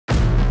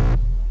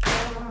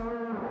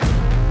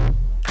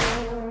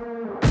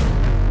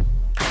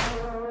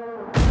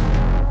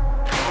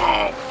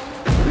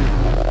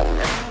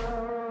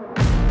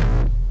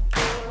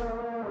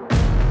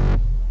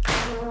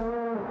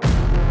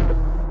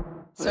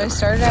I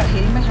started out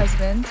hating my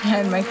husband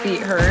and my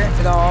feet hurt.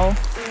 It all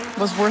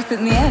was worth it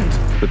in the end.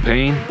 The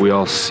pain we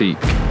all seek.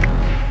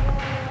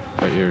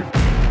 Right here. You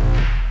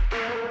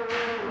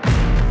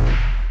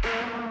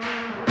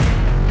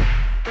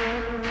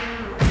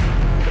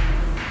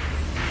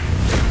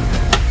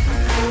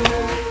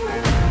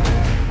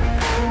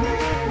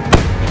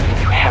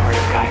hammered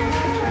him, guy.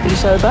 Did you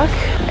show the buck?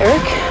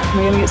 Eric, are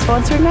we gonna get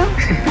sponsored now?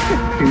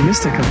 You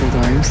missed a couple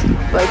times.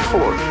 Like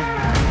 4.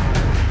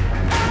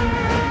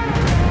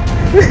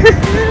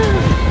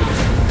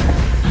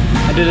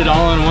 I did it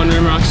all on one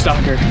rim rock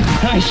stalker.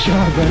 Nice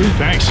job, buddy.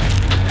 Thanks.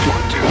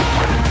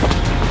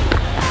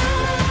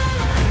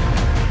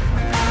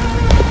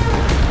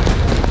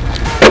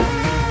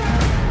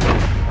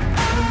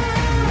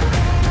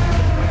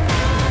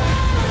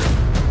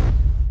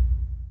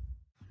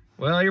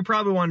 Well, you're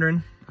probably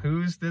wondering,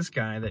 who's this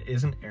guy that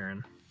isn't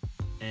Aaron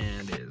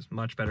and is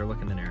much better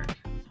looking than Eric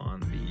on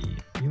the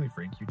Muley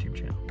Freak YouTube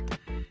channel?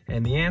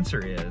 And the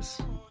answer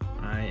is,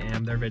 I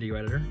am their video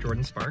editor,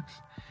 Jordan Sparks.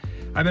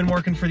 I've been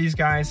working for these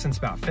guys since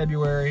about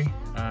February.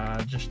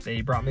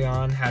 They brought me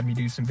on, had me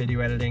do some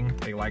video editing.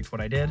 They liked what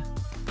I did.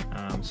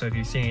 So if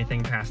you see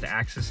anything past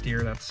axis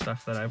steer, that's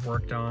stuff that I've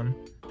worked on.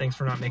 Thanks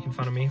for not making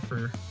fun of me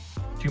for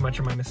too much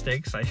of my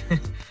mistakes. I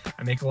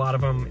make a lot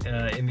of them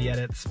in the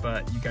edits,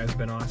 but you guys have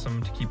been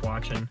awesome to keep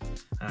watching,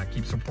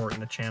 keep supporting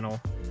the channel.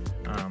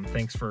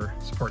 Thanks for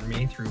supporting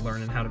me through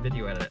learning how to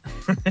video edit.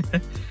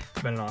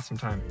 It's been an awesome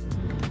time.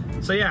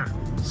 So yeah,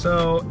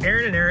 so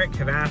Aaron and Eric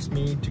have asked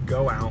me to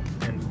go out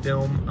and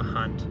film a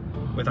hunt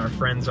with our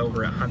friends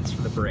over at Hunts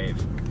for the Brave.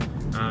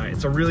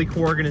 It's a really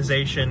cool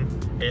organization.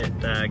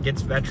 It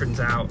gets veterans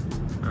out,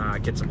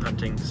 gets them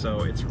hunting,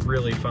 so it's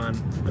really fun.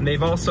 And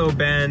they've also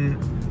been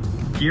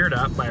geared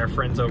up by our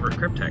friends over at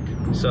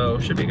Cryptech, so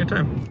should be a good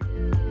time.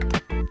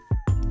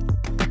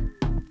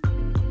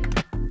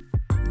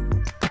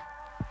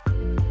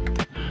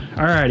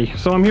 Alrighty,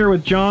 so I'm here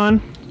with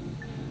John.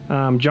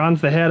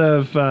 John's the head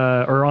of,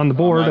 or on the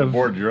board of...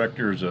 board of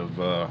directors of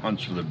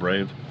Hunts for the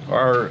Brave.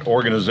 Our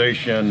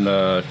organization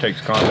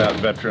takes combat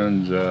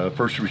veterans,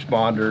 first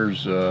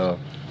responders,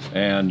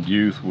 and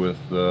youth with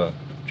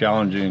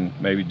challenging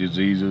maybe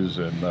diseases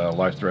and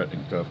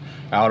life-threatening stuff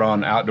out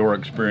on outdoor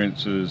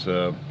experiences,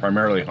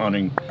 primarily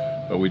hunting,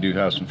 but we do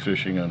have some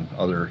fishing and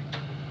other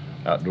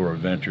outdoor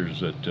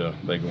adventures that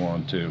they go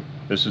on to.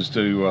 This is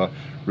to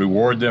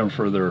reward them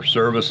for their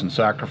service and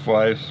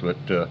sacrifice, but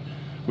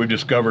we've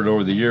discovered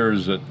over the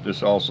years that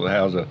this also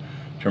has a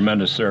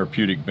tremendous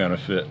therapeutic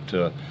benefit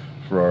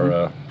for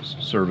our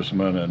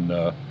servicemen,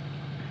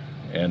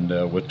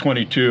 and with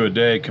 22 a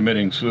day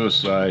committing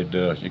suicide,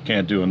 you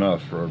can't do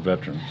enough for our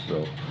veterans.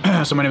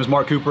 So my name is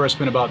Marc Cooper. I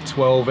spent about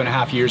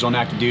 12.5 years on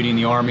active duty in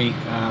the Army.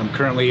 I'm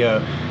currently a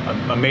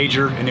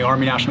major in the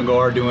Army National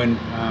Guard, doing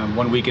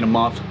 1 week in a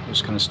month,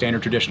 just kind of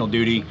standard traditional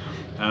duty.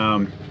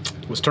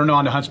 Was turned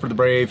on to Hunts for the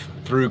Brave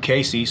through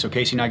Casey. So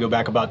Casey and I go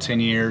back about 10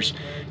 years,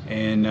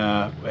 and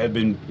have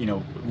been,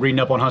 reading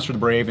up on Hunts for the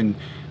Brave, and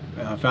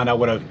found out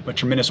what a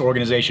tremendous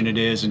organization it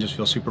is, and just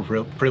feel super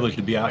privileged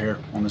to be out here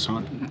on this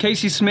hunt.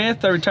 Casey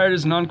Smith. I retired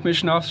as a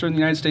non-commissioned officer in the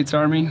United States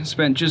Army.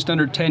 Spent just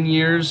under 10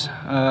 years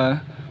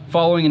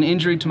following an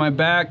injury to my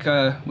back.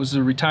 Was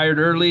retired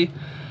early.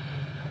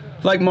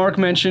 Like Mark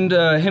mentioned,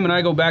 him and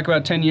I go back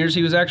about 10 years.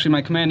 He was actually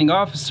my commanding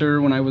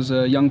officer when I was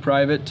a young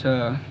private.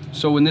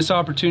 So when this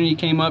opportunity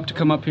came up to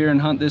come up here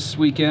and hunt this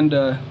weekend,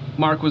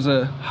 Mark was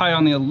high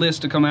on the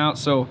list to come out.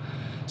 So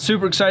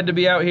super excited to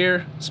be out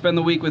here, spend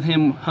the week with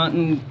him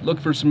hunting, look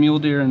for some mule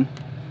deer, and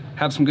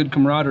have some good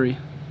camaraderie.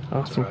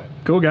 Awesome. Right.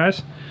 Cool,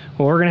 guys.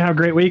 Well, we're gonna have a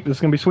great week. This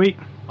is gonna be sweet.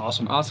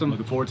 Awesome.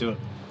 Looking forward to it.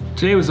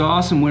 Today was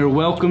awesome. We were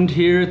welcomed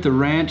here at the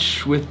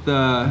ranch with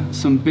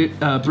some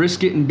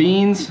brisket and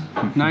beans.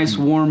 Nice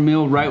warm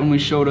meal right when we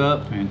showed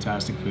up.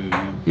 Fantastic food,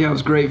 man. Yeah, it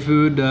was great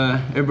food.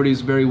 Everybody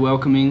was very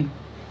welcoming.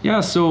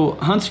 Yeah, so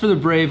Hunts for the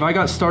Brave, I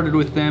got started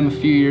with them a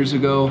few years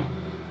ago.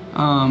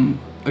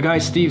 A guy,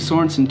 Steve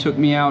Sorensen, took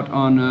me out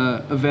on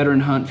a veteran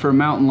hunt for a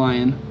mountain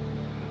lion.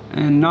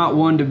 And not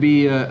one to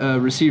be a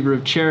receiver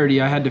of charity,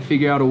 I had to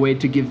figure out a way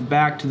to give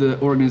back to the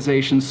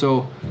organization.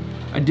 So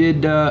I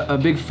did a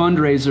big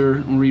fundraiser,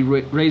 and we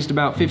raised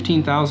about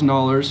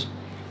 $15,000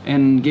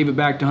 and gave it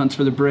back to Hunts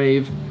for the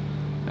Brave.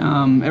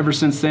 Ever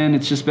since then,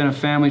 it's just been a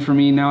family for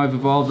me. Now I've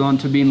evolved on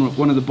to being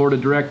one of the board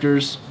of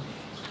directors,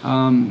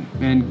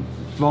 and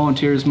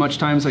volunteer as much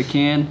time as I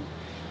can.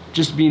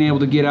 Just being able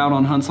to get out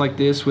on hunts like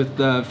this with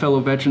fellow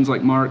veterans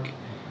like Mark.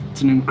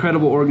 It's an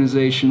incredible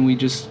organization. We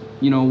just,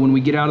 when we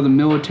get out of the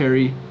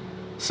military,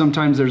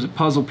 sometimes there's a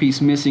puzzle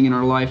piece missing in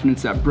our life, and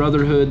it's that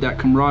brotherhood, that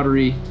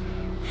camaraderie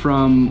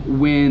from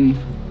when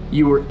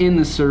you were in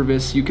the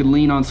service, you could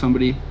lean on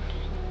somebody.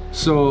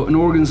 So an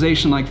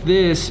organization like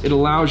this, it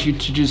allows you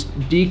to just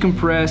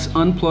decompress,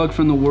 unplug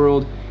from the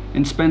world,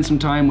 and spend some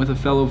time with a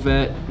fellow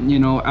vet,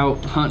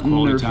 out hunting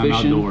Quality or time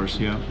fishing. Outdoors,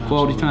 yeah.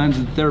 Quality Absolutely. times,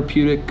 and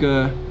therapeutic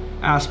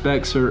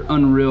aspects are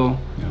unreal.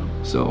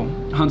 Yeah. So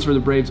Hunts for the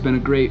Brave's been a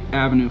great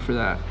avenue for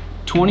that.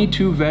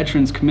 22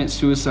 veterans commit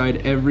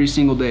suicide every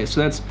single day.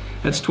 So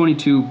that's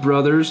 22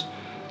 brothers.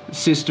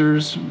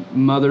 sisters,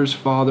 mothers,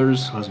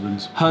 fathers,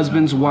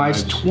 husbands,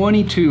 wives,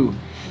 22.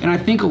 And I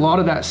think a lot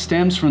of that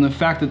stems from the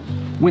fact that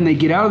when they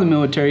get out of the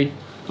military,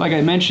 like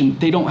I mentioned,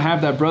 they don't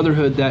have that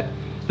brotherhood, that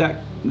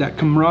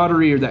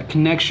camaraderie or that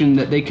connection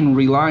that they can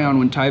rely on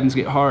when times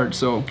get hard.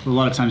 So a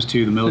lot of times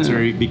too, the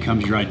military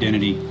becomes your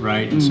identity,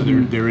 right? And so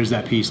there is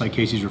that piece, like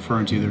Casey's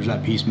referring to. There's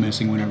that piece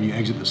missing whenever you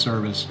exit the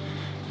service,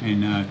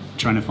 and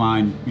trying to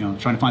find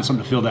something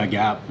to fill that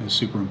gap is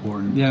super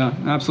important. Yeah,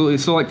 absolutely.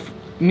 So like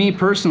me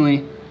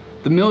personally,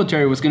 the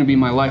military was going to be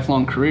my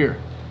lifelong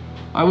career.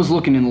 I was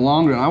looking in the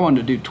long run. I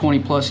wanted to do 20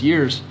 plus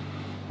years.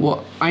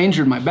 Well, I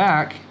injured my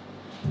back,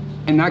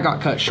 and that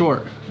got cut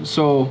short.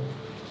 So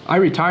I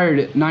retired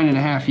at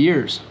 9.5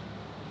 years.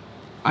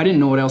 I didn't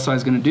know what else I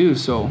was gonna do,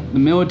 so the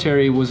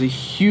military was a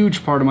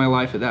huge part of my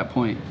life at that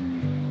point.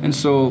 And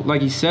so,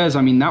 like he says,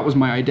 I mean, that was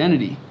my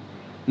identity.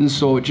 And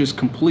so it just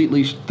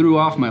completely threw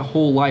off my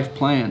whole life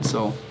plan.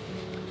 So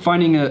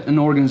finding an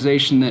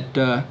organization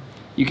that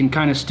you can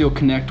kind of still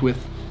connect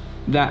with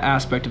that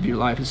aspect of your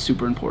life is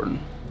super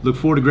important. Look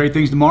forward to great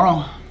things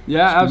tomorrow.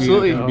 Yeah,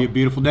 absolutely. It'll be a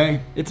beautiful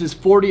day. It's his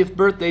 40th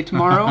birthday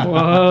tomorrow.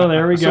 Whoa,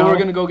 there we go. So we're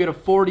gonna go get a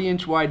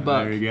 40-inch wide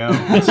buck. There you go.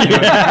 Let's do it. You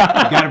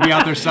gotta be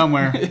out there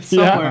somewhere.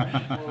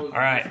 All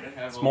right,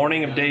 it's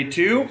morning of day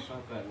 2.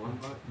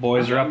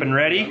 Boys are up and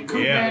ready.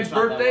 Man's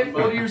birthday,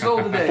 40 years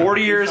old today.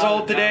 40 years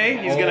old today.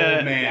 He's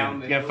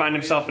gonna find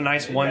himself a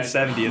nice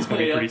 170. It's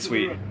gonna be pretty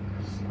sweet.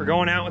 We're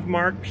going out with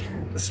Mark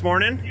this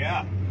morning.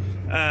 Yeah.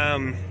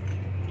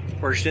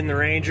 We're just in the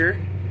Ranger.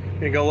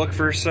 Gonna go look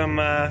for some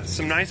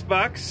nice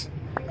bucks.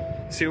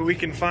 See what we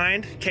can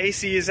find.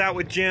 Casey is out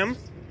with Jim,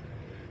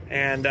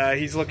 and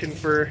he's looking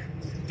for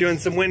doing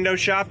some window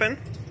shopping.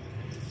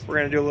 We're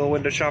gonna do a little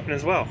window shopping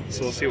as well,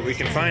 so we'll see what we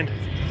can find.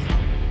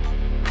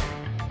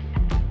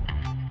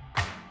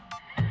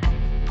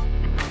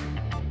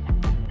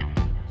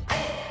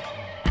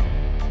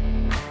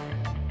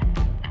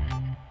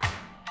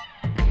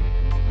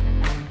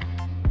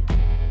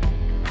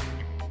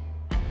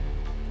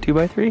 Two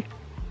by three?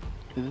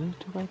 Is it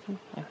 2x3?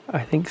 Yeah.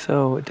 I think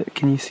so.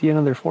 Can you see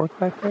another fork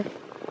back there?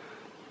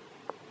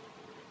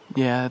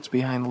 Yeah, it's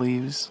behind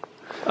leaves.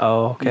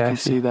 Oh, okay. You can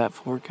see that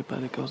fork,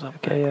 but it goes up.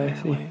 Okay, yeah,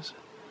 I see. Ways.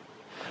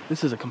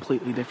 This is a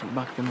completely different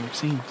buck than we've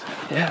seen.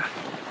 Yeah.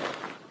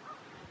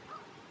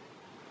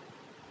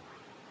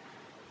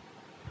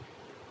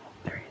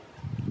 There he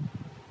is.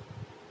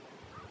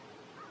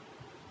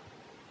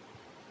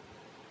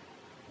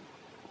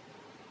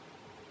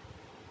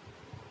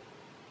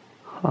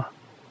 Huh.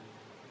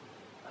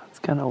 That's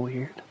kind of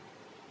weird.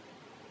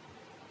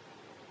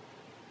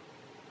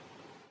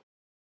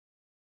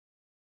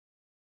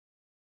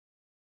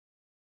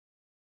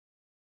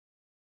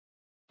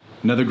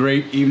 Another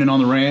great evening on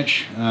the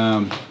ranch.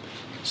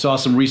 Saw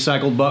some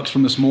recycled bucks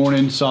from this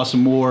morning. Saw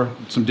some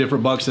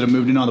different bucks that have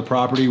moved in on the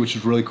property, which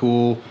is really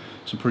cool.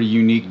 Some pretty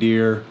unique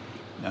deer.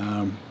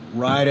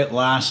 Right at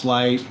last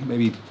light,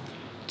 maybe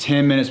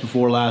 10 minutes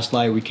before last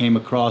light, we came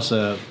across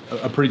a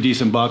pretty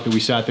decent buck that we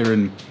sat there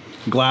and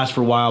glassed for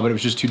a while, but it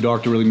was just too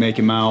dark to really make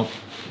him out.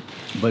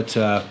 But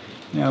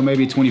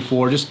maybe a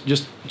 24,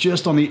 just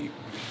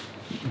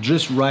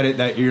right at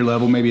that ear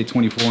level, maybe a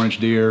 24-inch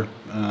deer.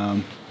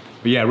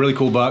 But yeah, really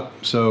cool buck.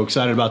 So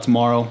excited about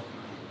tomorrow.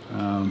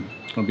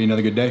 It's gonna be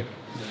another good day.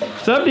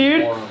 What's up,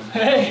 dude?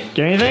 Hey.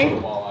 Get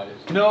anything?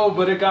 No,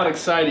 but it got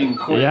exciting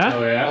quick. Yeah?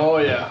 Oh yeah? Oh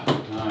yeah.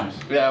 Nice.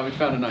 Yeah, we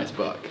found a nice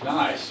buck.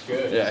 Nice,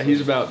 good. Yeah,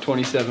 he's about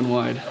 27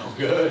 wide. Oh,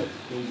 good.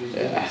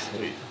 Yeah.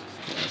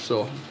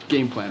 So,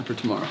 game plan for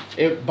tomorrow.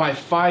 By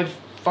 5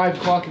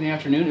 o'clock in the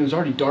afternoon, it was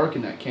already dark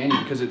in that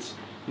canyon because it's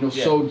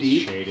so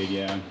deep. Shaded,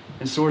 yeah.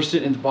 And so we're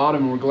sitting at the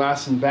bottom and we're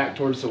glassing back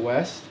towards the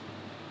west.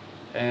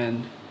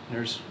 And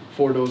there's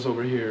 4 does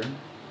over here,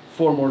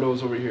 4 more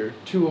does over here,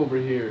 2 over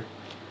here.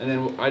 And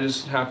then I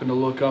just happen to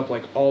look up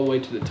like all the way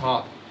to the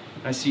top.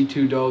 I see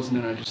 2 does and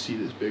then I just see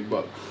this big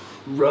buck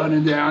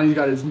running down. He's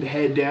got his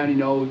head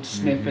down,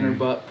 sniffing her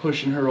butt,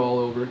 pushing her all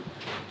over.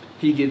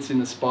 He gets in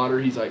the spotter.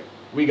 He's like,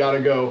 "We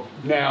gotta go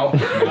now."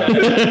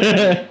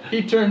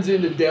 He turns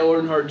into Dale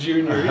Earnhardt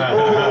Jr.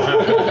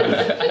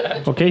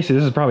 Well, Casey,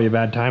 this is probably a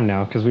bad time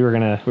now because we were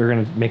gonna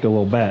make a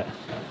little bet.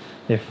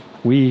 If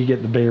we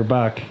get the bigger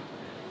buck,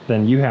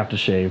 then you have to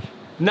shave.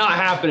 Not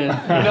happening.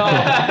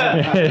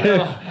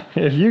 No.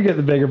 If you get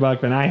the bigger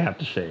buck, then I have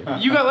to shave.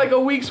 You got like a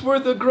week's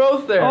worth of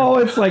growth there. Oh,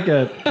 it's like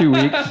 2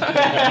 weeks.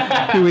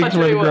 2 weeks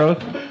worth of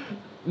growth.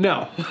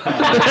 No.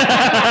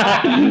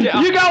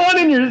 You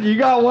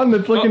got one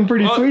that's looking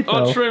pretty sweet though.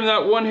 I'll trim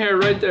that one hair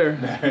right there.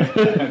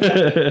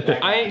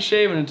 I ain't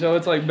shaving until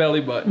it's like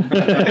belly button.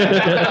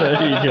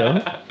 There you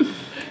go.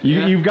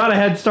 You've got a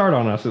head start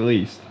on us at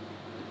least.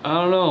 I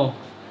don't know.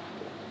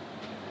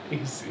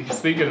 He's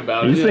thinking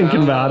about it. He's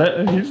thinking about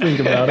it. He's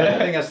thinking about I it.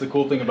 think that's the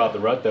cool thing about the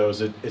rut, though, is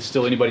it's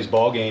still anybody's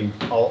ball game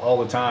all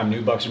the time.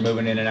 New bucks are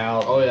moving in and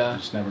out. Oh yeah. You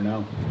just never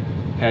know.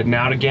 Heading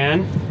out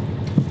again,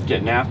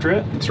 getting after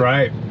it. That's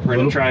right. We're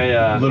gonna try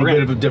a little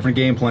bit of a different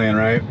game plan,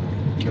 right?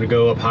 Gonna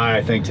go up high,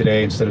 I think,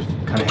 today instead of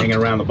kind of hanging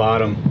around the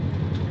bottom.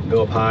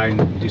 Go up high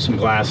and do some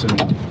glassing.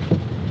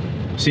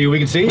 See what we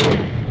can see.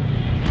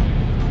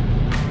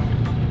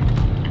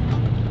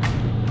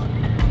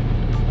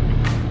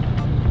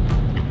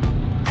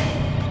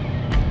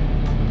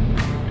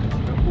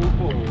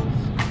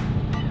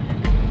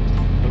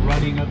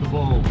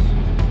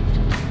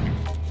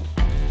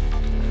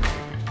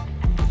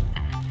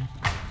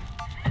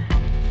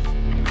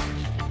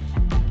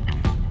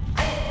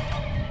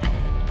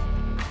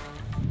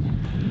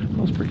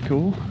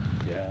 cool.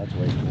 Yeah, that's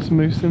way cool. Some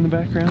moose in the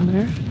background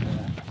there.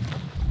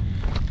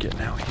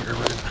 Getting out here,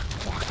 we're gonna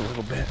walk a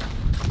little bit.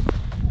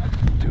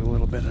 Do a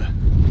little bit of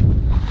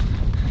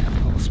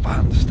a little spot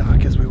on the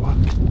stock as we walk.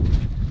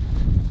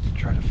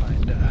 Try to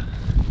find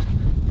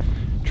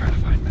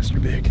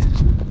Mr. Big.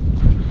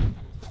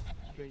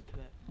 Straight to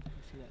that. You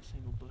see that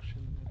single bush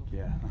in the middle?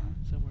 Yeah.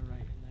 Somewhere right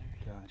in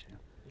there. Gotcha.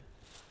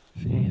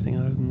 See anything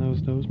other than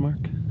those does, Mark?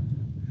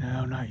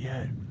 No, not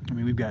yet. I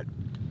mean, we've got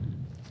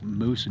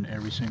moose in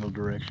every single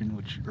direction,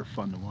 which are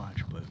fun to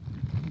watch, but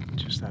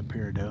just that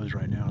pair of does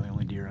right now are the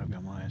only deer I've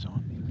got my eyes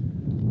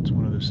on. It's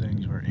one of those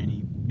things where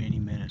any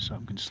minute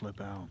something can slip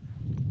out.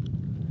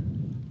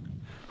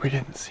 We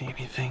didn't see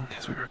anything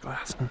as we were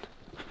glassing,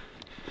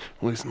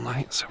 losing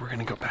light, so we're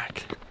gonna go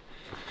back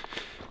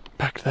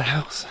to the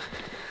house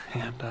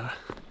and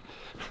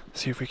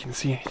see if we can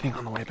see anything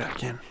on the way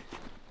back in.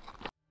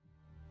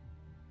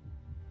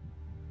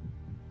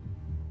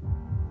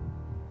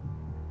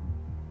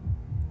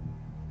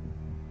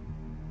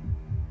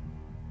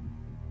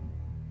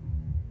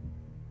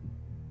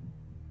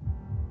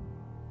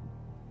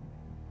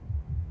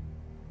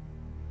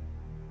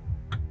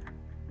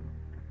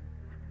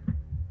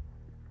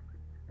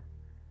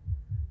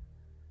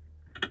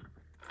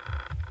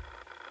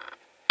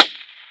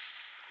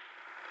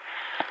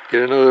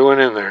 Get another one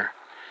in there.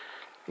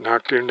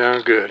 Knocked him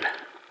down good.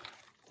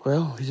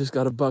 Well, we just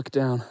got a buck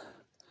down.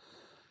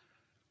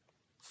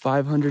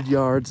 500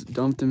 yards,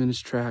 dumped him in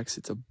his tracks.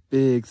 It's a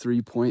big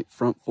 3-point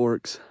front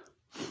forks.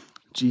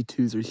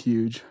 G2s are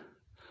huge.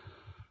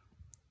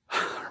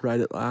 Right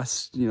at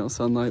last,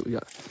 sunlight. We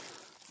got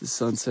the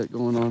sunset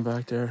going on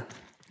back there.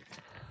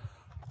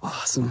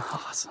 Awesome,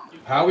 awesome.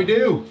 How we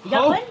do? You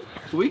got one?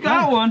 We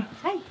got one.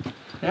 Hi.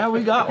 Yeah,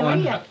 we got How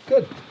one. are you?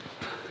 Good.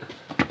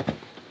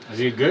 Is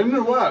he a good one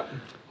or what?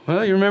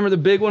 Well, you remember the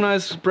big one I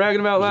was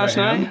bragging about last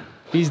night?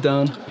 He's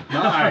done.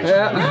 Nice.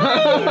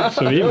 Yeah.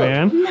 Sweet,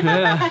 man.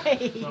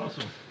 Nice.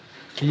 Awesome.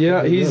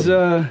 Yeah, he's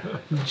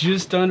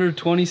just under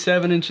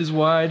 27 inches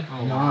wide.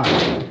 Oh,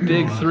 nice.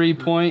 Big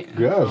 3-point.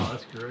 Good. Oh,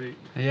 that's great.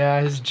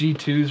 Yeah, his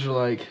G2s are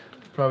like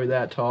probably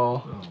that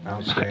tall.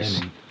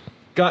 Outstanding.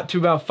 Got to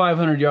about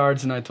 500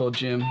 yards and I told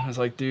Jim, I was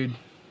like, dude,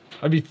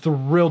 I'd be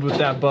thrilled with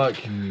that buck.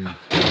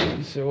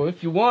 He said, well,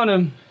 if you want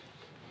him.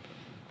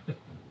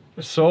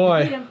 So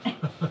I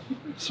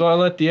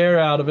let the air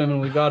out of him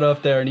and we got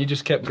up there and he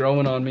just kept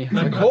growing on me. I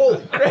was like,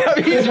 holy crap,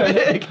 he's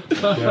big.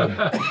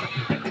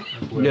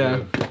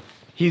 Yeah.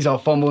 He's all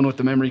fumbling with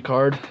the memory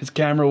card. His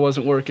camera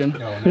wasn't working.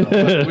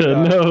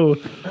 No.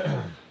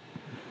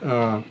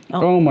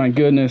 Oh my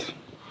goodness.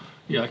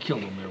 Yeah, I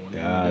killed him there one day.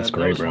 Yeah, that's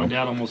great, bro. My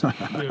dad almost.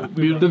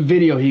 The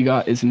video he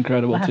got is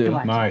incredible We'll have to too.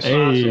 watch. Nice.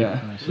 Hey,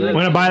 Yeah.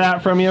 want to buy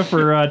that from you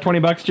for 20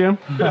 bucks, Jim?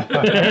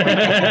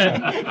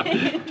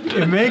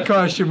 It may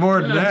cost you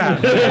more than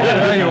that.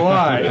 I'll tell you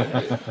why.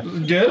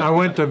 Good. I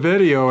went to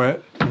video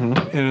it,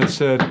 and it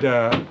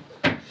said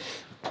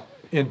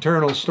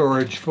internal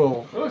storage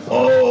full.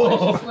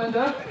 Oh.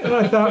 And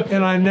I thought,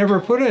 and I never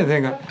put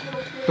anything up.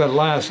 But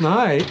last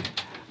night,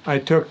 I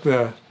took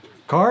the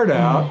card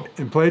out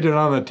and played it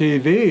on the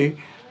TV.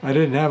 I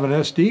didn't have an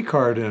SD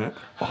card in it.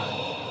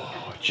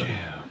 Oh, Jim.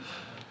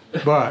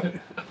 But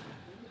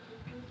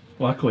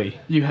Luckily.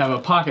 You have a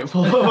pocket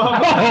full of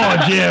Oh,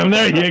 Jim,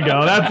 there you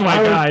go. That's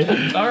my guy.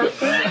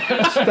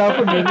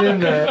 stuffing it in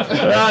there.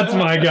 That's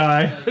my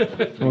guy.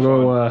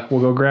 We'll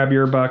go grab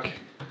your buck.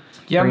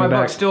 Yeah, Bring my it back.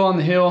 buck's still on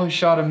the hill.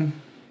 Shot him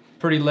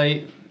pretty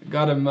late.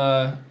 Got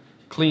him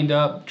cleaned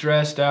up,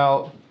 dressed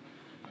out.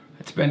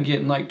 It's been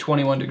getting like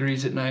 21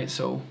 degrees at night,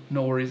 so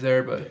no worries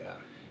there, but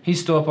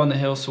he's still up on the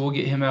hill, so we'll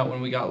get him out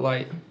when we got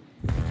light.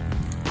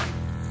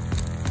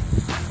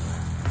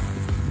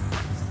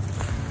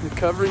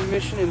 Recovery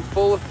mission in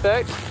full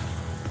effect.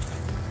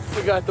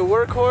 We got the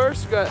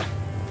workhorse, we got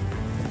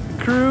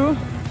the crew.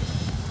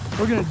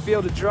 We're gonna be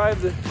able to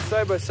drive the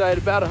side-by-side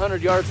about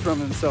 100 yards from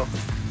him, so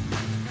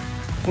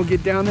we'll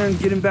get down there and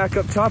get him back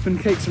up top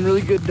and take some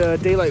really good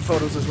daylight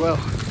photos as well.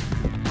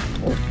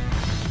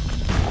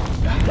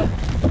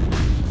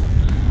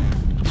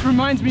 This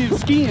reminds me of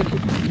skiing,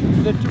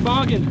 the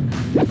toboggan.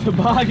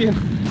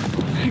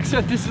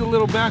 Except this is a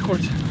little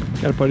backwards.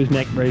 Gotta put his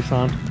neck brace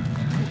on.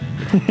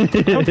 I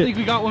don't think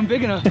we got one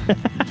big enough.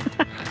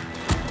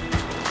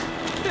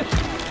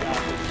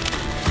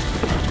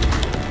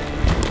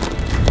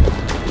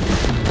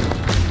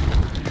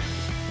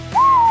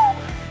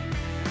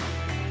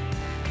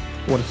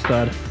 What a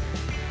stud.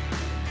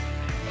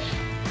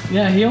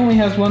 Yeah, he only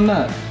has one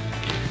nut.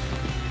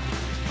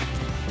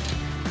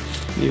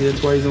 Maybe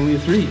that's why he's only a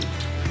 3.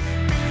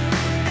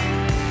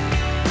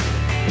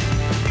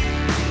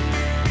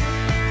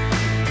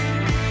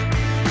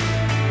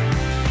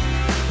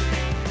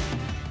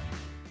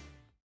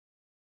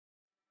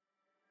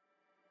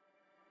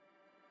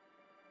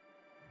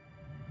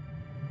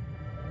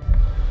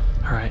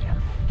 All right,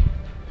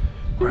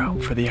 we're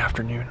out for the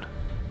afternoon,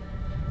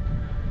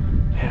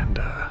 and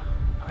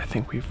I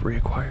think we've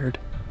reacquired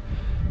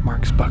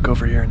Mark's buck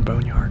over here in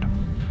Boneyard,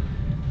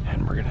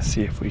 and we're gonna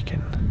see if we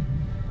can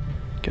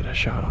get a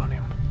shot on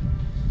him.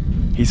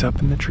 He's up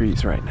in the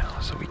trees right now,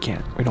 so we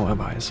don't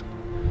have eyes.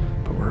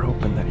 But we're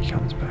hoping that he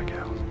comes back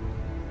out.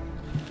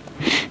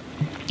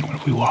 What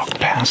if we walk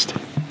past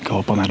it, go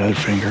up on that other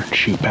finger,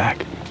 shoot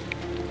back?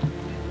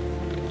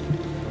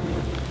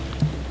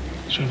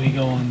 Should we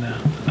go on the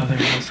other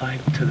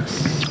hillside to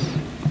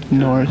the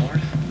North.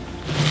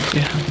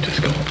 Yeah,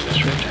 just go up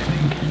this ridge, I think.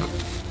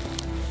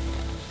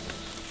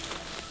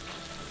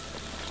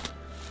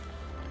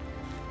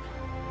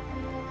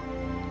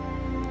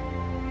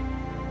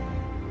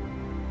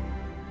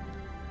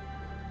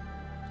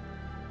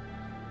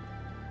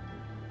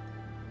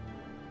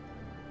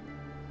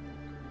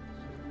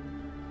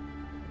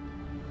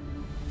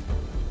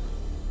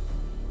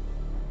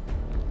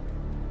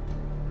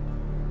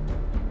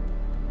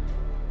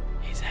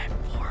 He's at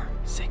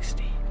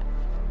 460.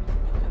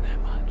 Moving that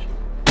much.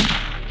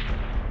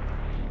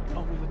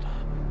 Over the top.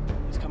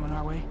 He's coming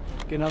our way.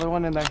 Get another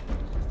one in there.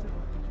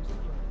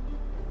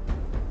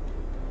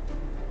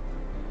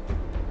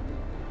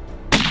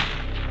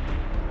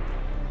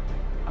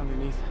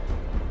 Underneath.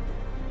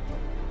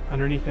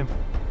 Underneath him.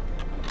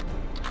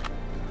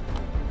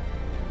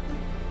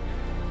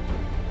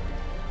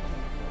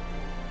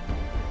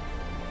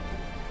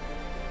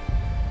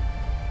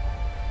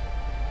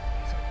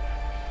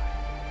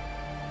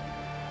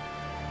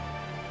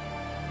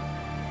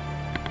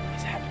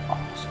 He's at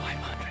almost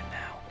 500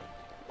 now.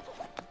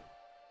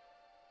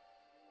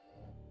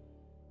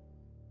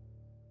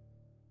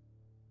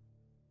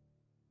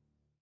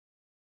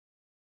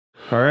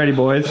 Alrighty,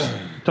 boys.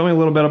 Tell me a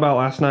little bit about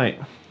last night.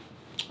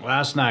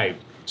 Last night,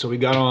 so we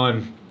got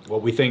on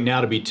what we think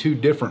now to be 2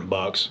 different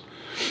bucks.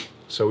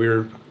 So we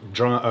were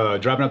driving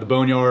out the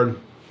boneyard,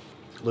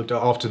 looked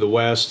off to the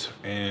west,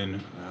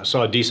 and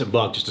saw a decent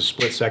buck, just a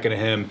split second of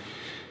him.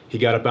 He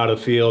got up out of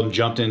the field and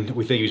jumped in.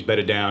 We think he was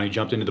bedded down. He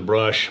jumped into the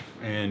brush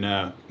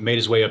and made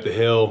his way up the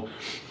hill.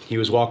 He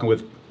was walking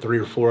with 3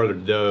 or 4 other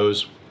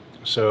does.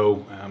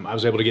 So I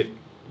was able to get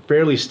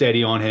fairly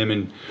steady on him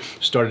and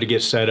started to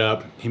get set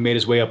up. He made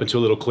his way up into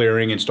a little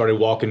clearing and started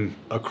walking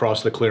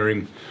across the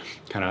clearing,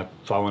 kind of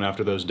following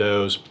after those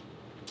does.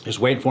 Just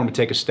waiting for him to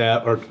take a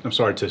step, or I'm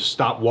sorry, to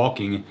stop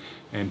walking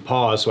and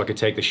pause so I could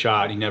take the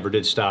shot. He never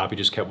did stop. He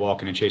just kept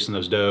walking and chasing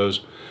those does.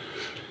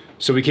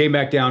 So we came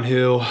back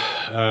downhill.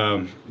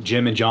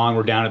 Jim and John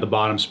were down at the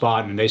bottom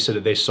spot, and they said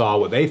that they saw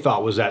what they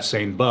thought was that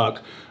same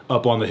buck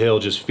up on the hill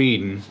just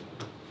feeding.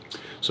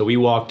 So we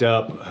walked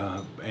up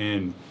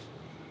and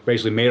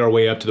basically made our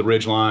way up to the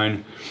ridge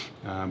line,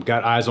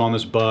 got eyes on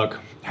this buck,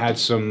 had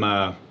some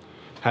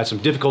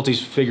difficulties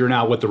figuring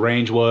out what the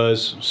range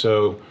was.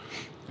 So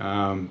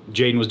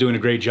Jaden was doing a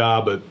great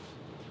job, but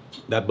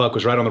that buck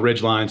was right on the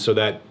ridge line, so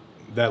that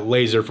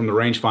laser from the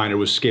rangefinder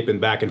was skipping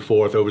back and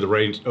forth over the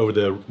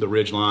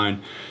ridge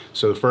line.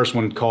 So the first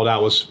one called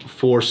out was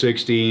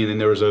 460, and then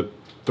there was a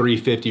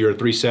 350 or a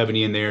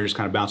 370 in there, just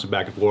kind of bouncing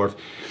back and forth.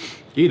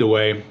 Either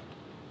way,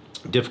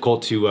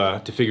 difficult to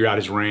figure out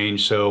his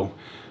range. So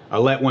I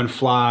let one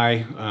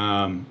fly.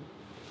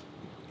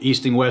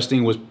 Easting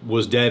westing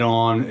was dead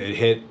on. It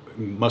hit,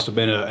 must have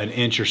been an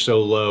inch or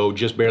so low,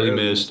 just barely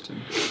missed.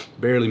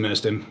 Barely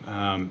missed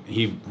him.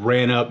 He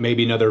ran up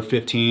maybe another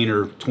 15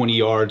 or 20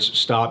 yards,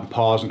 stopped and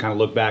paused and kind of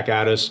looked back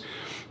at us.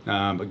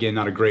 Again,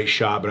 not a great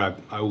shot, but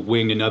I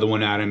winged another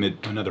one at him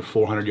at another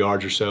 400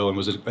 yards or so and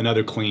was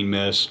another clean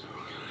miss.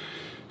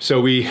 So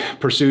we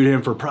pursued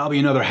him for probably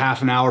another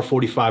half an hour,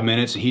 45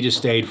 minutes, and he just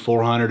stayed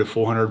 400 to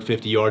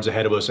 450 yards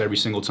ahead of us every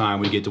single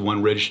time we get to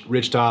one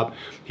ridge top.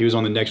 He was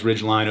on the next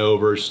ridge line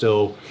over,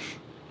 still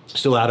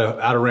out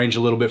of range a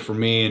little bit for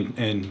me,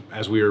 and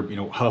as we were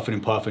huffing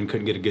and puffing,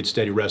 couldn't get a good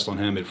steady rest on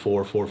him at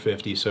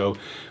 450. So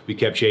we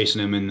kept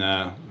chasing him and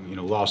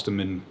lost him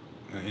in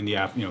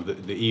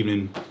the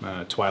evening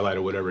twilight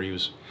or whatever. He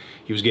was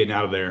getting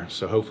out of there.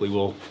 So hopefully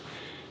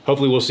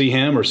we'll see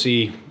him or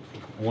see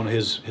one of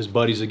his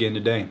buddies again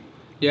today.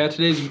 Yeah,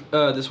 today's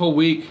this whole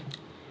week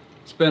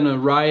it's been a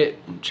riot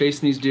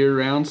chasing these deer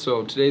around.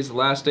 So today's the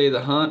last day of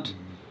the hunt.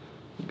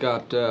 We've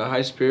got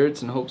high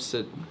spirits and hopes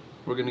that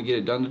we're gonna get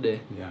it done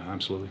today. Yeah,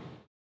 absolutely.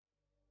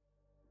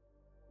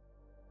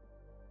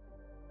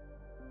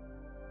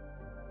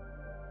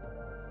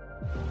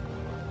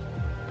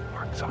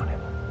 Mark's on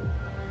him.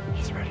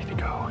 He's ready to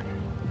go.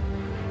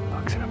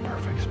 Buck's in a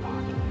perfect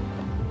spot.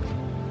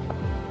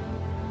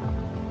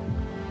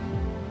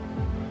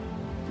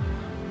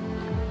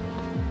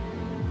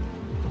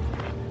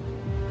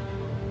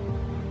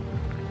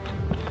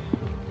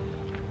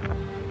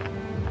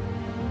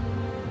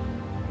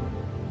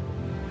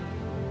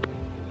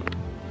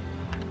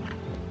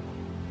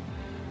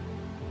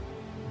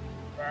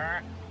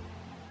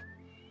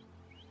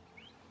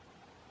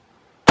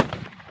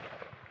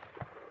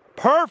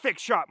 Perfect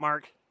shot,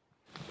 Mark.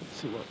 Let's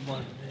see what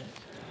one it is.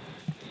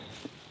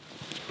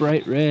 It's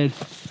bright red.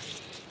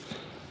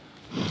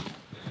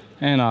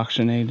 And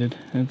oxygenated.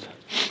 It's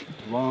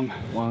Lung.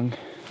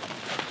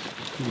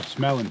 It's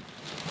smelling.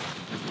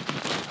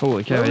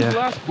 Holy cow, Where was yeah. the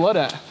last blood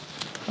at?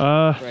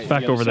 Right,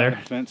 back over there. The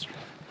fence.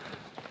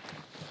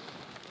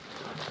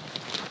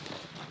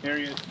 There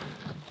he is.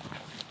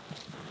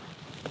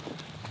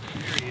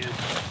 There he is.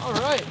 All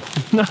right.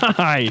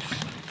 Nice.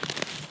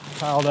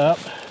 Piled up.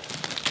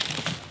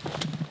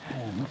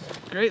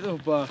 Great little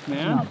buck,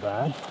 man. Not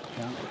bad.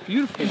 Yeah.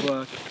 Beautiful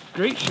buck.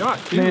 Great shot,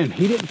 too. Man,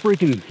 he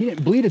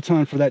didn't bleed a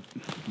ton for that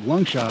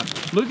lung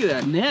shot. Look at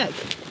that neck.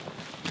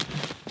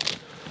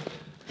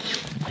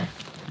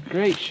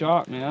 Great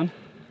shot, man.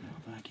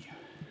 Thank you.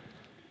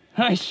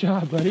 Nice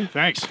shot, buddy.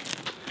 Thanks.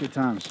 Good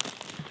times.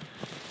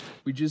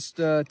 We just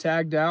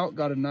tagged out,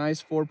 got a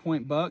nice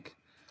 4-point buck.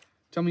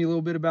 Tell me a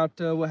little bit about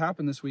what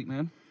happened this week,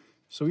 man.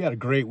 So we had a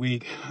great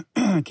week.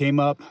 Came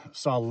up,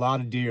 saw a lot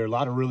of deer, a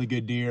lot of really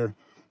good deer.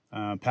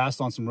 Passed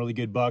on some really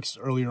good bucks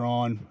earlier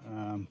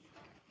on,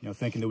 you know,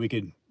 thinking that we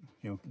could,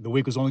 you know, the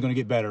week was only going to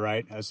get better,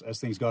 right? As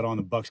things got on,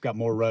 the bucks got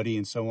more ruddy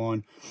and so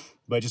on.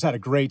 But just had a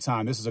great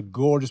time. This is a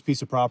gorgeous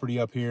piece of property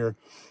up here.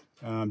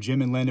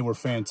 Jim and Linda were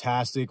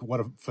fantastic. What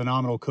a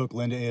phenomenal cook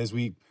Linda is.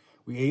 We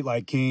ate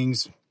like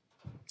kings.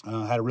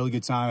 Had a really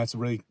good time. Had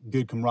some really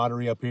good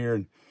camaraderie up here,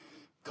 and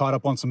caught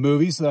up on some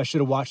movies that I should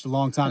have watched a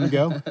long time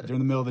ago during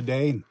the middle of the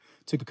day, and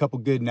took a couple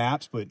good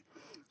naps, but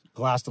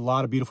glassed a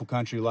lot of beautiful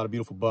country, a lot of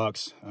beautiful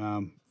bucks.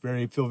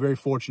 Feel very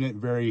fortunate,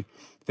 very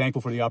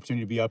thankful for the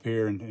opportunity to be up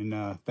here,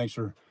 and thanks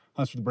for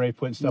Hunts for the Brave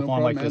putting stuff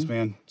on like this,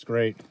 man. It's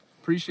great.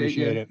 Appreciate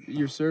it.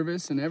 Your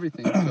service and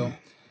everything. So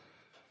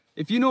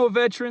if you know a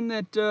veteran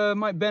that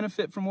might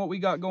benefit from what we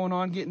got going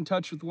on, get in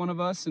touch with one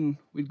of us and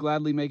we'd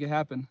gladly make it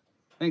happen.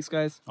 Thanks,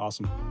 guys.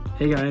 Awesome.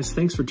 Hey guys,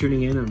 thanks for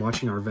tuning in and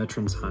watching our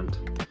Veterans Hunt.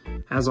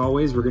 As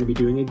always, we're going to be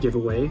doing a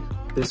giveaway.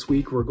 This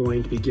week, we're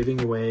going to be giving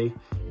away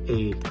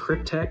a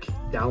Cryptek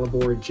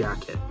Dalibor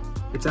jacket.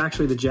 It's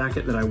actually the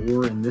jacket that I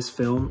wore in this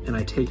film, and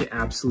I take it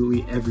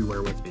absolutely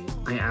everywhere with me.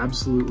 I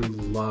absolutely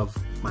love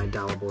my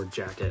Dalibor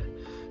jacket.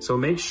 So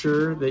make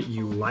sure that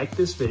you like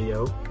this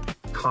video,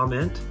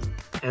 comment,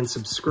 and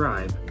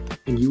subscribe,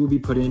 and you will be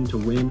put in to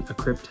win a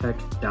Cryptek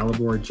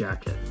Dalibor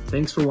jacket.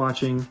 Thanks for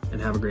watching,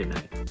 and have a great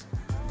night.